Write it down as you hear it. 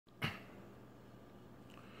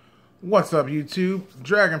What's up, YouTube?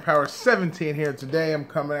 Dragon Power 17 here. Today I'm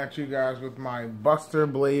coming at you guys with my Buster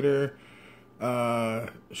Blader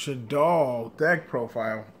Shaddoll deck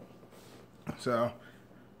profile. So,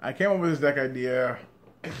 I came up with this deck idea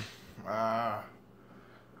a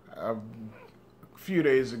few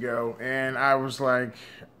days ago, and I was like,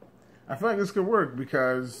 I feel like this could work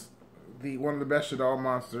because one of the best Shaddoll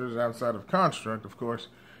monsters outside of Construct, of course,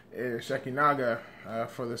 is Shekinaga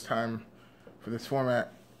for this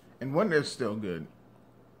format. And Wonder is still good.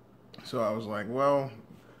 So I was like, well,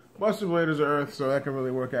 Buster Blader's Earth, so that can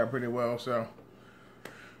really work out pretty well. So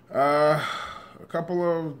a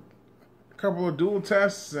couple of dual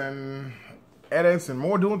tests and edits and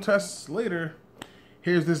more dual tests later,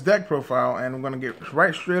 here's this deck profile, and I'm gonna get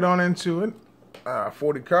right straight on into it.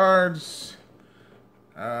 40 cards.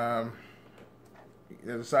 There's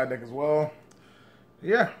a side deck as well.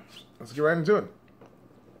 Yeah, let's get right into it.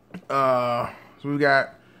 So we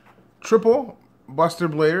got triple Buster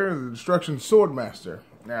Blader, the Destruction Swordmaster.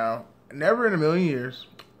 Now, never in a million years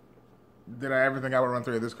did I ever think I would run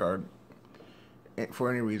through this card for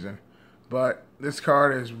any reason. But this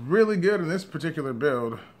card is really good in this particular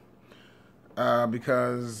build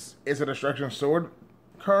because it's a Destruction Sword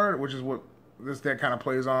card, which is what this deck kind of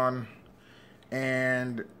plays on.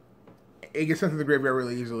 And it gets sent to the graveyard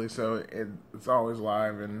really easily, so it's always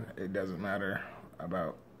live, and it doesn't matter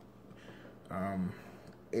about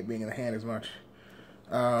it being in the hand as much.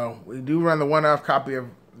 We do run the one-off copy of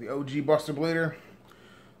the OG Buster Blader.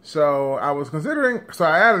 So I was considering, so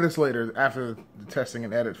I added this later after the testing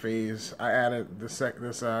and edit phase. I added this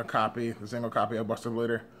copy, the single copy of Buster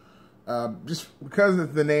Blader, just because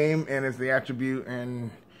it's the name and it's the attribute,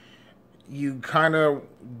 and you kind of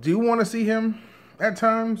do want to see him at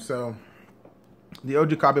times. So the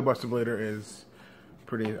OG copy of Buster Blader is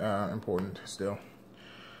pretty important still.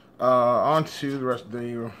 On to the rest of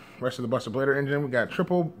the Buster Blader engine. We got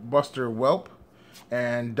triple Buster Whelp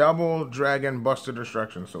and double Dragon Buster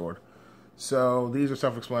Destruction Sword. So these are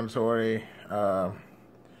self-explanatory. I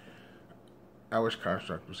wish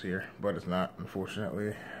Construct was here, but it's not,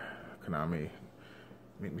 unfortunately. Konami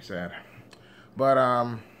make me sad. But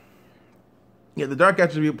yeah, the Dark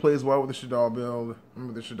Attribute plays well with the Shaddoll build,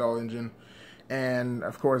 with the Shaddoll engine, and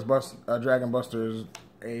of course, Dragon Buster is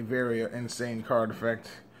a very insane card effect.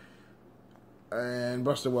 And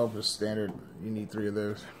Buster Whelp is standard. You need 3 of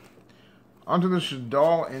those. Onto the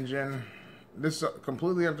Shaddoll engine. This is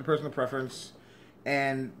completely up to personal preference.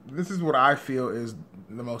 And this is what I feel is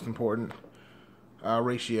the most important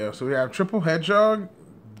ratio. So we have triple Hedgehog,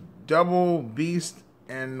 double Beast,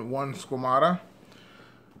 and 1 Squamata.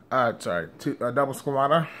 Double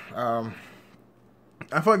Squamata. I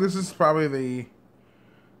feel like this is probably the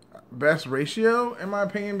best ratio in my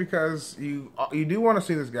opinion, because you do want to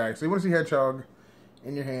see this guy. So you want to see Hedgehog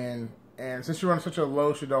in your hand, and since you run such a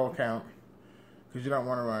low Shaddoll count, because you don't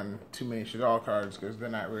want to run too many Shaddoll cards because they're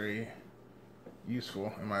not very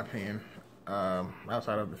useful in my opinion,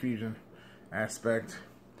 outside of the fusion aspect.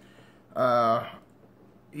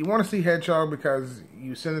 You want to see Hedgehog because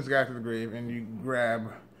you send this guy to the grave and you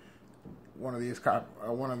grab one of these 2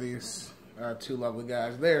 lovely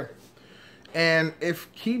guys there. And it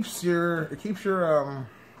keeps your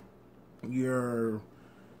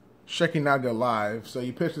Shekinaga alive. So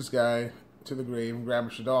you pitch this guy to the grave and grab a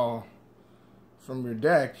Shaddoll from your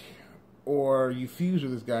deck, or you fuse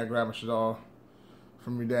with this guy, grab a Shaddoll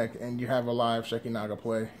from your deck, and you have a live Shekinaga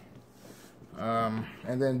play.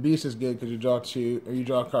 And then Beast is good because you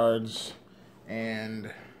draw cards,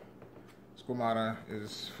 and Squamata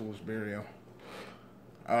is Fool's Burial.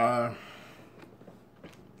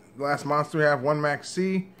 The last monster we have 1 Max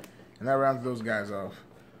C, and that rounds those guys off.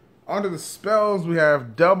 Onto the spells, we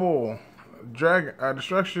have double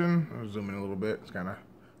Destruction. I'll zoom in a little bit, it's kind of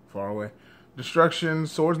far away. Destruction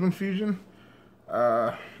Swordsman Fusion.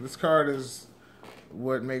 This card is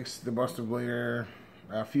what makes the Buster Blader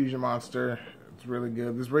fusion monster. It's really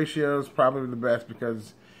good. This ratio is probably the best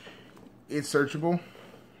because it's searchable,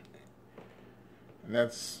 and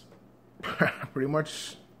that's pretty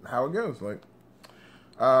much how it goes. Like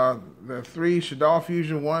the 3 Shaddoll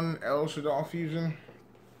Fusion, 1 L Shaddoll Fusion.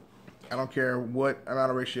 I don't care what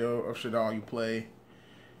amount of ratio of Shaddoll you play.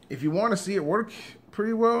 If you want to see it work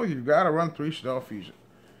pretty well, you've got to run 3 Shaddoll Fusion.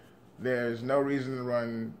 There's no reason to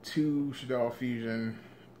run 2 Shaddoll Fusion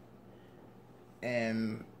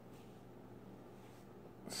and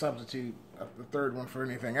substitute the 3rd one for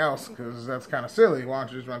anything else, because that's kind of silly. Why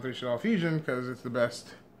don't you just run 3 Shaddoll Fusion, because it's the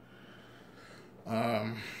best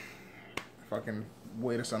fucking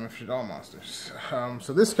way to summon Shaddoll monsters.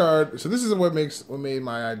 So this is what made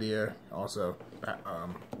my idea also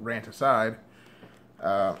rant aside.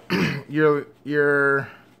 Uh, your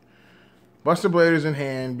Buster Bladers in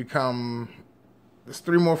hand become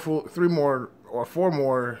four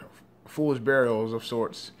more Foolish Burials of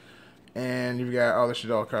sorts, and you've got all the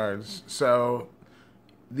Shaddoll cards. So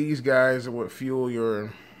these guys are what fuel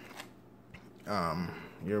your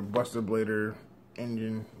Buster Blader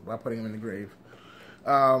engine by putting them in the grave.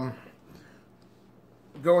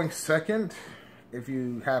 Going second, if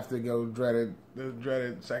you have to go the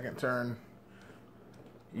dreaded second turn,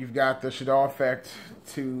 you've got the Shaddoll effect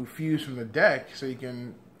to fuse from the deck, so it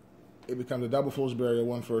becomes a double Fool's Burial,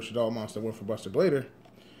 one for Shaddoll monster, one for Buster Blader,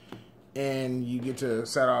 and you get to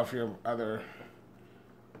set off your other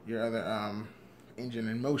engine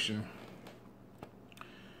in motion.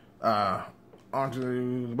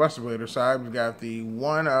 Onto the Buster Blader side, we've got the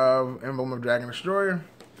one of Emblem of Dragon Destroyer.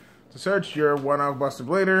 To search your one of Buster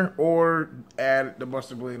Blader, or add the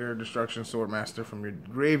Buster Blader Destruction Swordmaster from your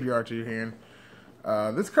graveyard to your hand.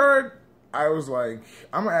 This card, I was like,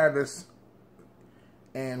 I'm going to add this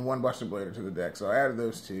and one Buster Blader to the deck. So I added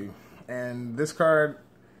those two. And this card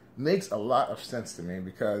makes a lot of sense to me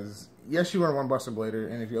because, yes, you run one Buster Blader,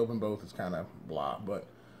 and if you open both, it's kind of blah. But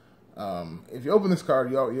if you open this card,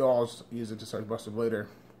 you always use it to search Buster Blader.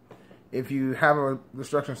 If you have a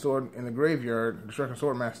Destruction Sword in the graveyard, Destruction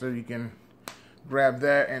Swordmaster, you can grab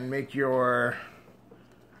that and make your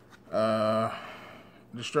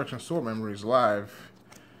Destruction Sword Memories live.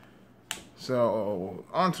 So,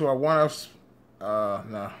 onto our one-offs.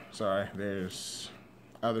 No, sorry, there's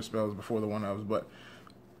other spells before the one-offs, but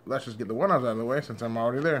let's just get the one-offs out of the way since I'm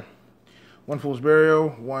already there. One Fool's Burial,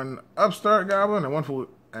 one Upstart Goblin, and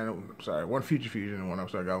one Future Fusion, and one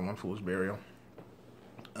Upstart Goblin, one Fool's Burial.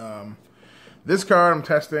 This card I'm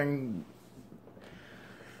testing.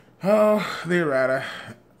 Oh, the errata.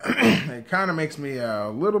 It kind of makes me a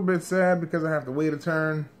little bit sad because I have to wait a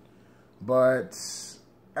turn, but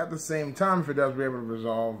at the same time, if it does be able to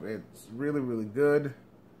resolve, it's really, really good.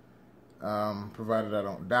 Provided I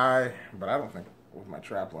don't die, but I don't think with my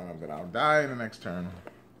trap lineup that I'll die in the next turn.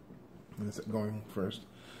 And it's going first.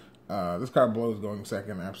 This card blows going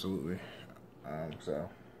second, absolutely. So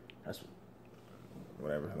that's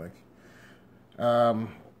whatever. Like,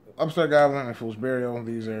 Upstart Goblin and Fool's Burial.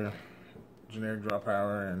 These are generic draw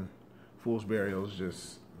power, and Fool's Burial is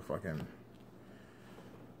just fucking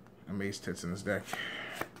amaze tits in this deck.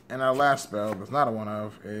 And our last spell, that's not a one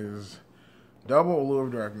of, is double Allure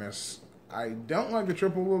of Darkness. I don't like the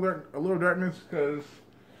triple Allure of Darkness because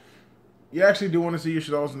you actually do want to see your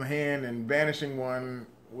Shadolls in the hand, and banishing one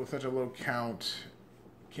with such a low count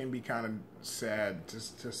can be kind of sad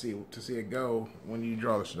to see it go when you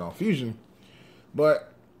draw the Shaddoll Fusion.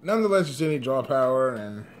 But nonetheless, you still need draw power,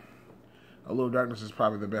 and Allure of Darkness is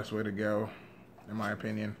probably the best way to go, in my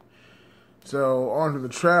opinion. So, on to the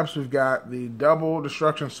traps, we've got the double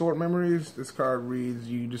Destruction Sword Memories. This card reads,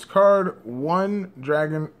 you discard one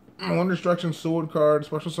Destruction Sword card,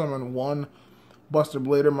 special summon one Buster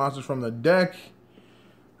Blader monster from the deck.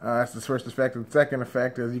 That's the first effect. And the second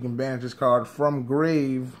effect is you can banish this card from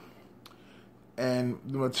grave, and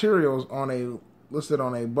the materials listed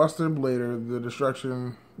on a Buster Blader,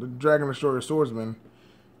 the Dragon Destroyer Swordsman,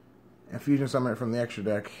 and fusion summon it from the extra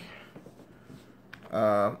deck.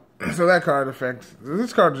 So that card effect,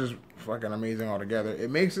 this card is just fucking amazing altogether.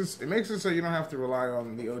 It makes it so you don't have to rely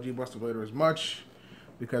on the OG Buster Blader as much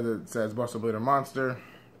because it says Buster Blader monster,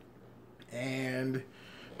 and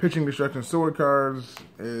pitching Destruction Sword cards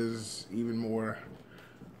is even more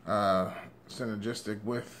synergistic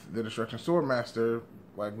with the Destruction Sword Master.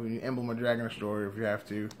 Like when you emblem a Dragon Destroyer, if you have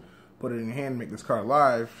to put it in your hand and make this card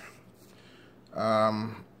live.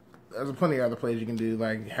 There's plenty of other plays you can do,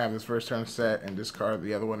 like have this first turn set and discard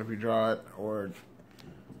the other one if you draw it, or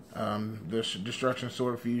the Destruction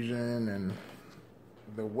Sword Fusion and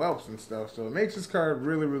the Whelps and stuff. So it makes this card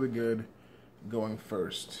really, really good going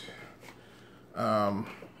first.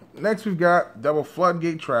 Next we've got double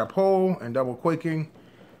Floodgate, Trap Hole, and double Quaking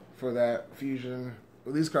for that fusion.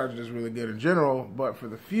 Well, these cards are just really good in general, but for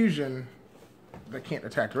the fusion that can't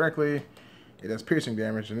attack directly, it does piercing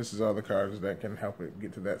damage, and this is all the cards that can help it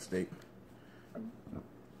get to that state.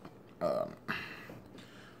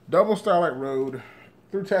 Double Starlight Road.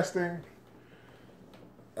 Through testing,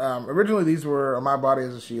 originally these were on my body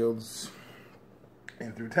as a shields,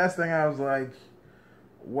 and through testing I was like,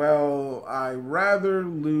 well, I'd rather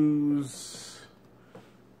lose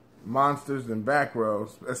monsters than back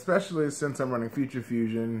rows, especially since I'm running Future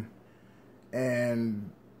Fusion,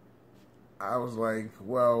 and I was like,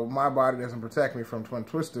 well, my body doesn't protect me from Twin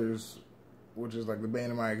Twisters, which is like the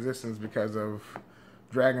bane of my existence because of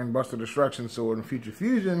Dragon Buster Destruction Sword and Future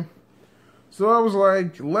Fusion. So it makes this card really, really good going first. Next we've got double Floodgate, Trap Hole, and double Quaking for that fusion. These cards are just really good in general, but for the fusion that can't attack directly, it does piercing damage, and this is all the cards that can help it get to that state. Double Starlight Road. Through testing, originally these were on my body as a shields, and through testing I was like, well, So I was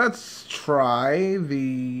like, let's try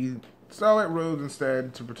the Starlight Roads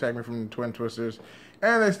instead to protect me from Twin Twisters.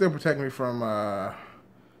 And they still protect me from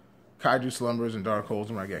Kaiju Slumbers and Dark Holes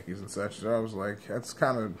and Raigekis and such. So I was like, that's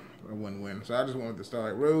kind of a win-win. So I just went with the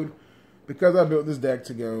Starlight Road because I built this deck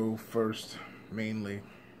to go first, mainly.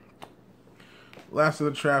 Last of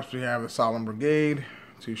the traps, we have the Solemn Brigade.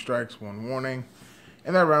 2 strikes, 1 warning.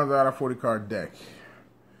 And that rounds out our 40-card deck.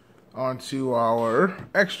 On to our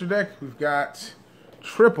extra deck, we've got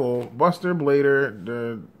triple Buster Blader,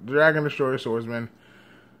 the Dragon Destroyer Swordsman.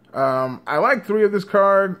 I like 3 of this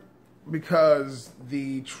card because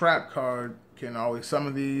the trap card can always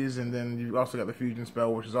summon these, and then you also got the fusion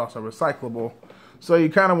spell, which is also recyclable. So you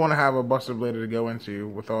kind of want to have a Buster Blader to go into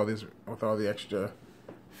with all the extra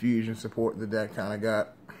fusion support the deck kind of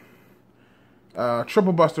got.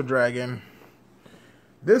 Triple Buster Dragon.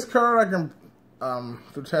 This card I can.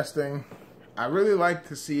 Through testing, I really like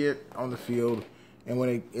to see it on the field, and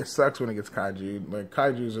when it sucks when it gets kaiju. Like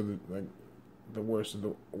kaijus are the worst of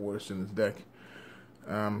the worst in this deck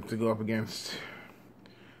to go up against.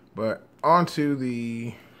 But onto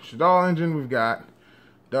the Shaddoll engine, we've got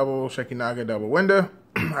double Shekinaga, double Winda.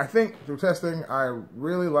 I think through testing, I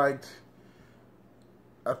really liked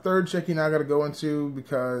a third Shekinaga to go into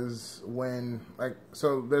because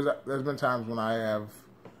there's been times when I have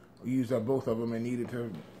used up both of them and needed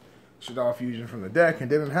to Shaddoll fusion from the deck and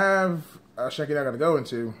didn't have a Shekinaga to go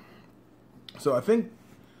into. So I think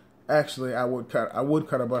actually I would cut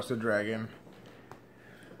a Buster Dragon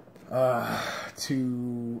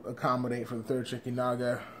to accommodate for the third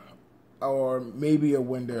Shekinaga, or maybe a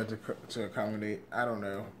Winda to accommodate. I don't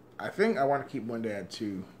know. I think I want to keep Winda at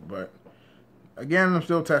 2, but again, I'm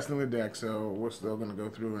still testing the deck, so we're still going to go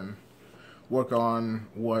through and work on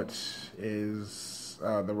what is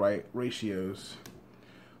the right ratios.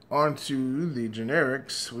 On to the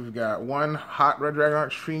generics, we've got 1 Hot Red Dragon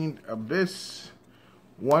Arch Fiend Abyss,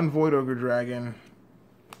 1 Void Ogre Dragon,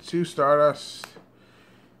 2 Stardust,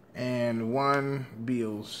 and 1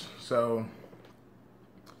 Beals. So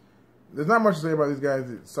there's not much to say about these guys.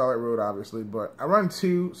 It's Solid Road, obviously, but I run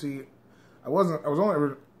 2. See, I was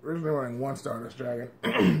only originally running 1 Stardust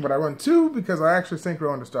Dragon, but I run 2 because I actually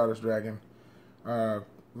synchro into Stardust Dragon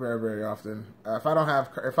very, very often. If I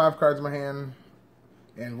have cards in my hand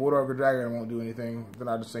and Void Ogre Dragon won't do anything, then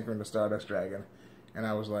I just synchro into Stardust Dragon. And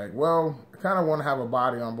I was like, well, I kind of want to have a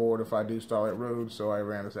body on board if I do Starlight Road, so I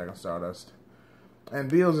ran the 2nd Stardust. And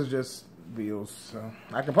Beals is just Beals, so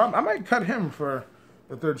I might cut him for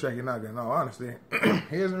the 3rd Shekinaga, in all honesty.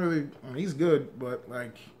 He isn't really, he's good, but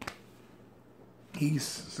like, he's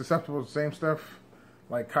susceptible to the same stuff,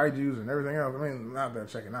 like Kaijus and everything else. I mean, not that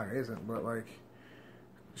Shekinaga isn't, but like,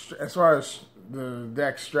 as far as the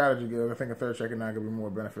deck strategy goes, I think a 3rd Shekinaga would be more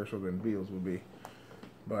beneficial than Beals would be.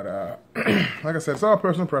 But like I said, it's all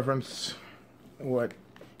personal preference, what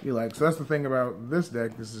you like. So that's the thing about this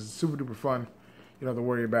deck. This is super duper fun. You don't have to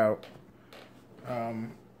worry about.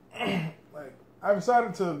 Like, I've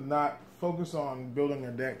decided to not focus on building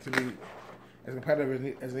a deck to be as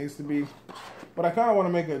competitive as it needs to be. But I kind of want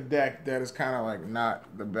to make a deck that is kind of like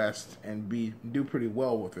not the best and do pretty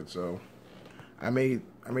well with it. So I made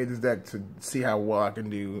this deck to see how well I can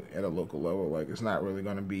do at a local level. Like, it's not really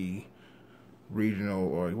going to be regional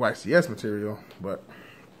or YCS material, but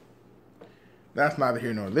that's neither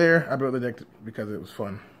here nor there. I built the deck because it was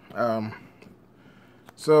fun.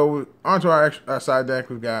 So onto our side deck,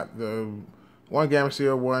 we've got the 1 Gamma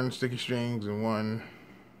Seal, 1 Sticky Strings, and 1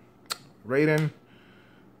 Raiden.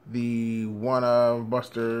 The 1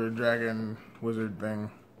 Buster Dragon Wizard thing.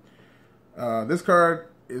 This card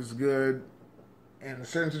is good in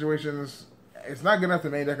certain situations. It's not good enough to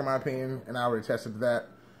main deck in my opinion, and I already tested that.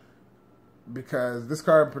 Because this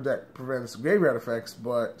card prevents graveyard effects,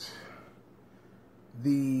 but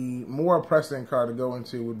the more pressing card to go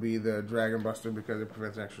into would be the Dragon Buster because it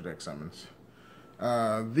prevents extra deck summons.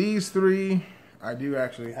 These 3, I do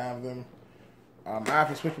actually have them. I have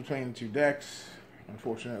to switch between 2 decks,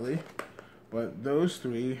 unfortunately. But those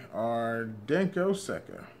 3 are Denko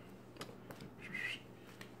Sekka.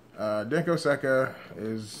 Denko Sekka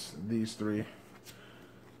is these 3.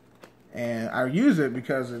 And I use it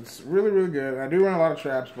because it's really, really good. I do run a lot of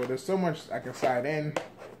traps, but there's so much I can side in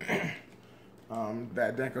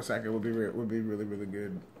that Denko Sekka would be really, really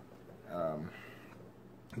good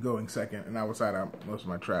going second. And I would side out most of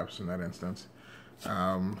my traps in that instance.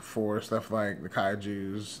 For stuff like the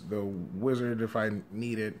Kaijus, the Wizard if I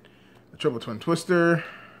need it, the Triple Twin Twister,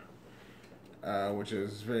 which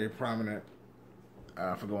is very prominent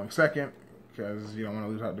for going second because you don't want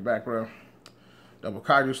to lose out the back row. Double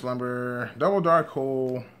Kaiju Slumber, double Dark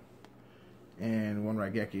Hole, and one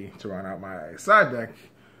Raigeki to round out my side deck.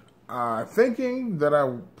 Thinking that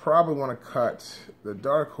I probably want to cut the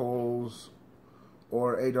Dark Holes,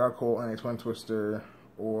 or a Dark Hole and a Twin Twister,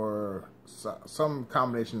 or some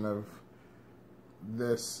combination of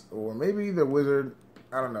this, or maybe the Wizard,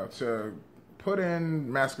 I don't know, to put in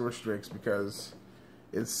Mask of Restricts, because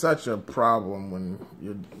it's such a problem when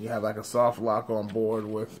you have like a soft lock on board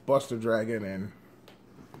with Buster Dragon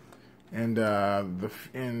and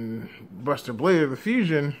in Buster Blader, the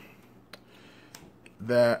fusion,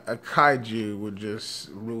 that a kaiju would just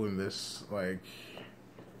ruin this, like,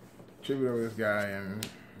 tribute over this guy, and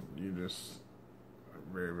you just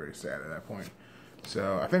very, very sad at that point.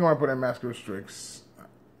 So I think I'm gonna put in Mask of Restricts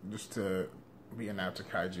just to be an out to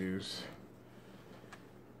kaijus.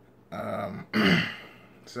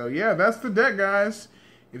 So yeah, that's the deck, guys.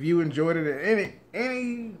 If you enjoyed it in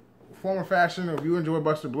any form or fashion, or if you enjoy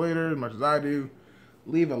Buster Blader as much as I do,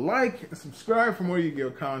 leave a like and subscribe for more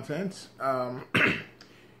Yu-Gi-Oh content.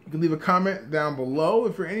 You can leave a comment down below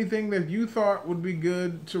if there's anything that you thought would be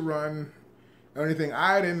good to run, or anything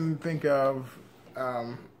I didn't think of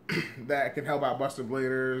that can help out Buster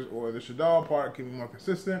Bladers, or the Shaddoll part can be more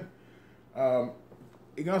consistent.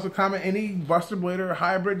 You can also comment any Buster Blader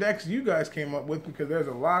hybrid decks you guys came up with, because there's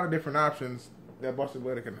a lot of different options that Buster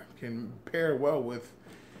Blader can pair well with.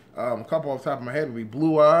 A couple off the top of my head would be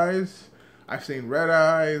Blue Eyes. I've seen Red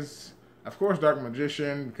Eyes. Of course, Dark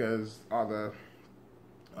Magician, because all the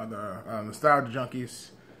nostalgia junkies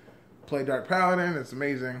play Dark Paladin. It's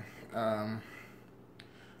amazing.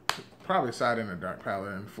 Probably side in a Dark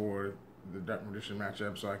Paladin for the Dark Magician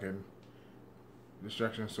matchup, so I can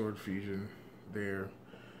Destruction Sword Fusion there.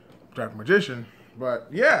 Dark Magician. But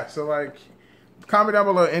yeah, so like, comment down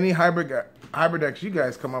below any hybrid decks you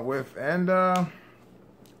guys come up with, and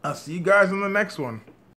I'll see you guys in the next one.